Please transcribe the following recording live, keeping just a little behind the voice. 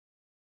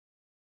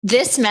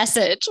This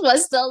message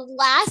was the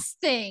last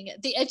thing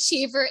the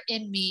achiever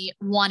in me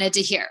wanted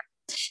to hear.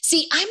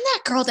 See, I'm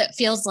that girl that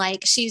feels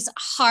like she's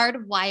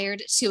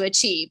hardwired to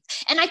achieve,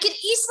 and I can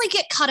easily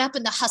get caught up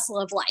in the hustle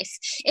of life.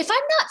 If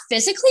I'm not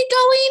physically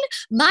going,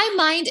 my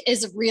mind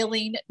is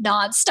reeling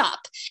nonstop.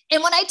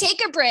 And when I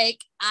take a break,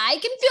 I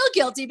can feel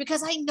guilty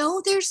because I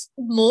know there's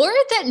more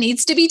that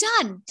needs to be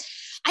done.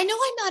 I know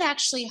I'm not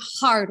actually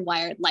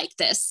hardwired like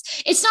this.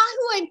 It's not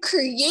who I'm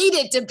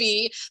created to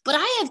be, but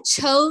I have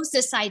chose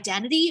this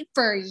identity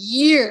for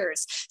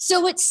years.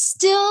 So it's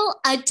still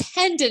a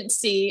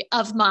tendency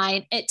of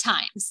mine at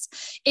times.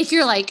 If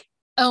you're like,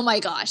 oh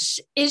my gosh,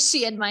 is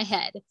she in my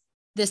head?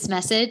 This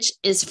message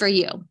is for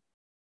you.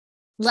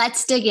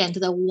 Let's dig into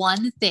the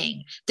one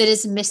thing that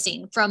is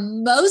missing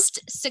from most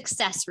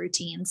success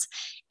routines,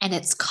 and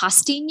it's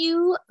costing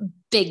you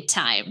big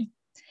time.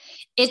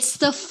 It's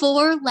the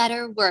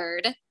four-letter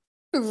word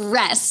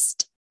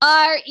rest.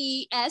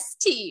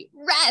 R-E-S-T,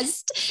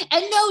 rest.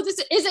 And no,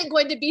 this isn't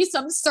going to be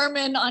some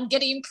sermon on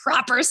getting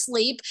proper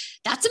sleep.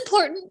 That's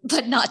important,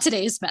 but not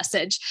today's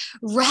message.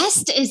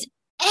 Rest is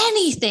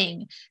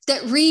anything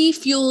that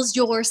refuels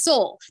your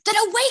soul,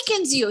 that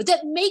awakens you,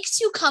 that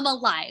makes you come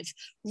alive.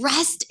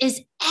 Rest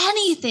is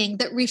anything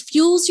that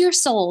refuels your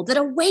soul, that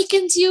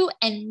awakens you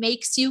and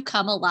makes you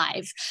come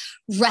alive.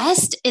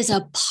 Rest is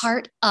a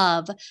part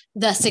of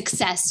the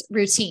success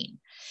routine.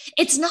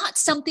 It's not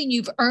something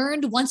you've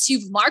earned once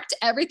you've marked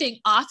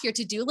everything off your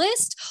to-do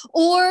list,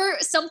 or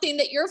something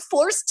that you're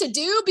forced to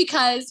do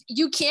because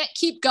you can't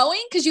keep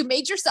going because you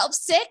made yourself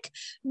sick.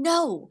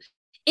 No,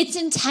 it's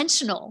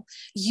intentional.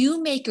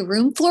 You make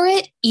room for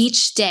it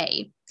each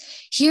day.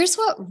 Here's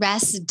what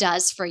rest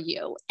does for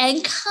you.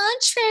 And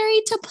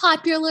contrary to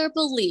popular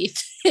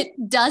belief, it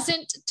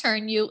doesn't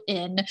turn you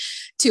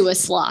into a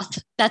sloth.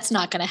 That's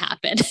not going to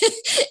happen.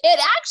 It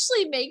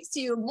actually makes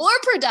you more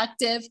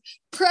productive,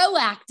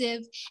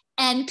 proactive,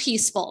 and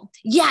peaceful.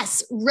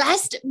 Yes,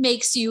 rest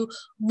makes you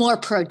more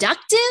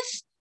productive,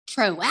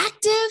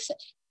 proactive,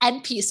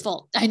 and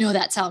peaceful. I know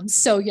that sounds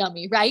so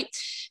yummy, right?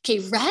 Okay,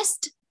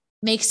 rest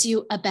makes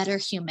you a better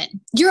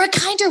human. You're a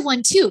kinder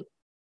one too.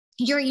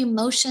 Your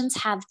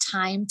emotions have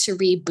time to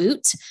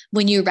reboot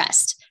when you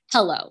rest.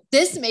 Hello,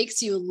 this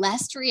makes you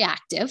less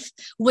reactive,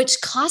 which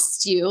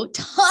costs you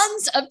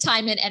tons of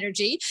time and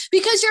energy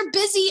because you're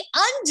busy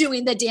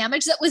undoing the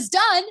damage that was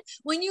done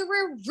when you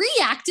were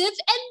reactive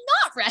and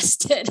not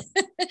rested.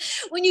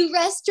 When you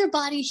rest, your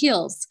body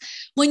heals.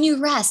 When you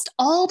rest,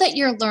 all that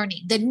you're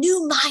learning, the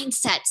new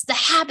mindsets, the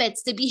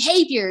habits, the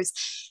behaviors,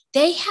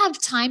 they have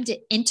time to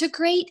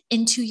integrate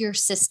into your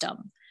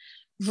system.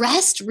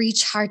 Rest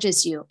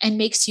recharges you and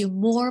makes you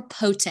more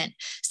potent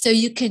so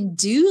you can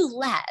do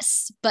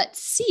less but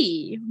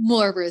see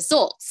more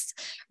results.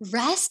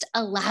 Rest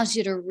allows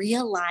you to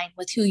realign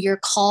with who you're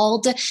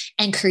called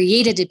and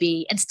created to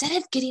be instead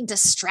of getting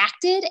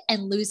distracted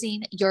and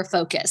losing your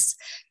focus.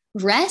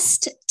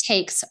 Rest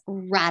takes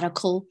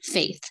radical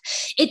faith.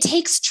 It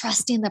takes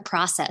trusting the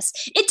process.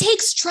 It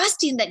takes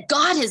trusting that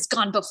God has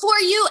gone before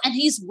you and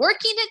he's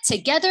working it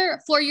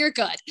together for your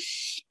good.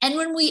 And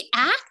when we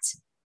act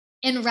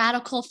in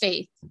radical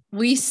faith,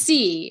 we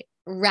see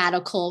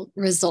radical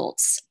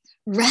results.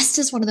 Rest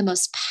is one of the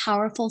most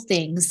powerful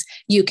things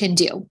you can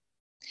do.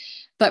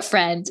 But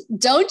friend,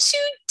 don't you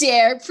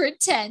dare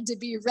pretend to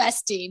be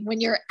resting when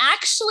you're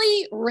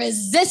actually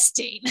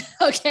resisting,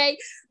 okay?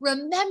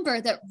 Remember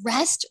that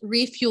rest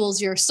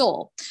refuels your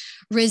soul.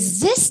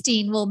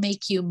 Resisting will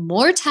make you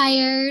more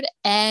tired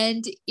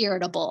and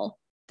irritable.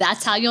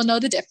 That's how you'll know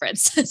the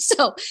difference.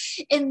 So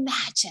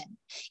imagine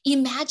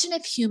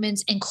if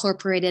humans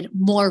incorporated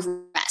more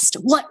rest,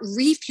 what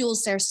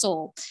refuels their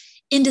soul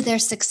into their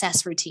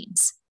success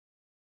routines.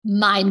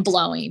 Mind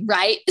blowing,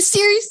 right?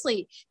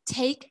 Seriously,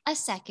 take a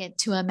second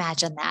to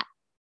imagine that.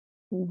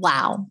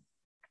 Wow.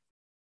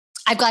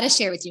 I've got to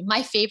share with you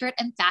my favorite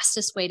and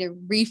fastest way to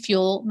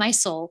refuel my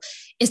soul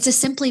is to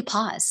simply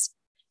pause,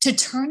 to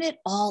turn it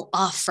all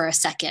off for a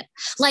second.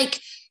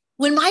 Like,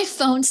 when my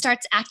phone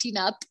starts acting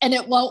up and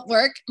it won't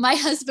work, my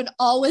husband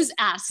always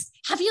asks,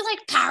 have you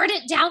powered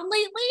it down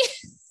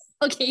lately?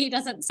 Okay, he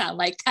doesn't sound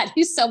like that.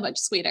 He's so much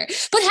sweeter.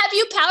 But have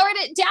you powered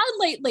it down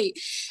lately?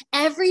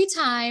 Every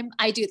time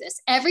I do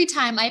this, every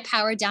time I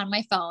power down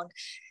my phone,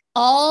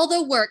 all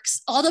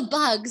the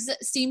bugs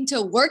seem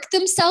to work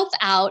themselves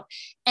out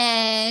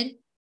and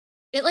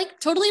it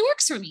totally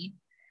works for me.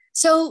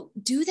 So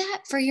do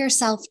that for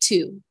yourself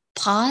too.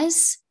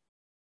 Pause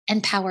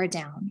and power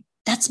down.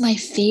 That's my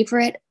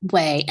favorite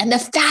way and the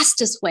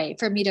fastest way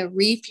for me to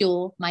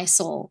refuel my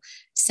soul.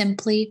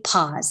 Simply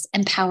pause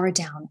and power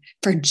down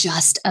for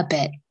just a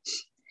bit.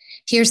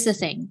 Here's the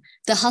thing.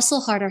 The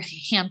hustle harder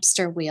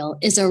hamster wheel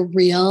is a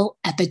real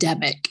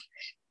epidemic.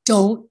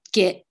 Don't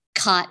get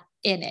caught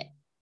in it.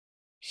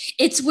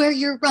 It's where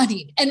you're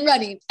running and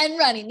running and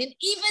running. And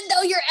even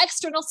though your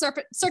external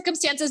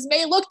circumstances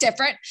may look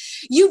different,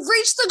 you've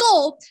reached the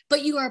goal,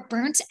 but you are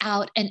burnt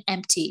out and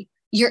empty.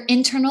 Your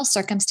internal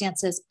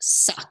circumstances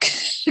suck.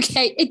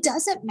 Okay. It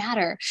doesn't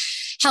matter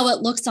how it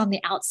looks on the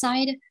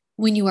outside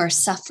when you are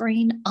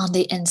suffering on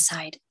the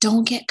inside.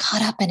 Don't get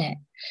caught up in it.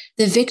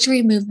 The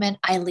victory movement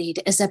I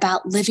lead is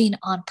about living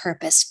on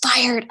purpose,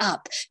 fired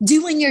up,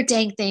 doing your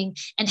dang thing,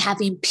 and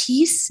having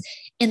peace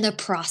in the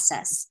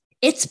process.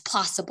 It's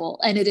possible,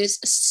 and it is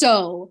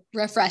so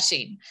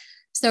refreshing.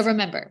 So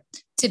remember,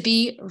 to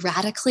be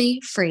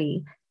radically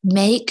free,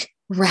 make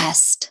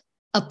rest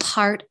a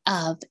part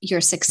of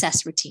your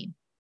success routine.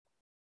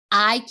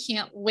 I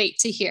can't wait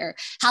to hear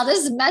how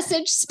this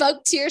message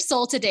spoke to your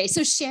soul today.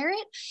 So share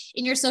it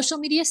in your social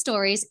media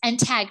stories and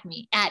tag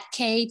me at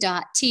k.t._Martin.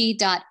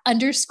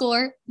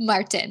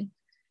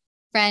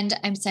 Friend,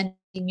 I'm sending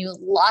you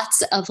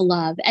lots of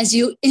love as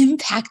you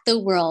impact the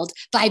world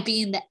by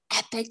being the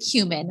epic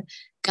human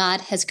God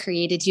has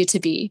created you to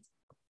be.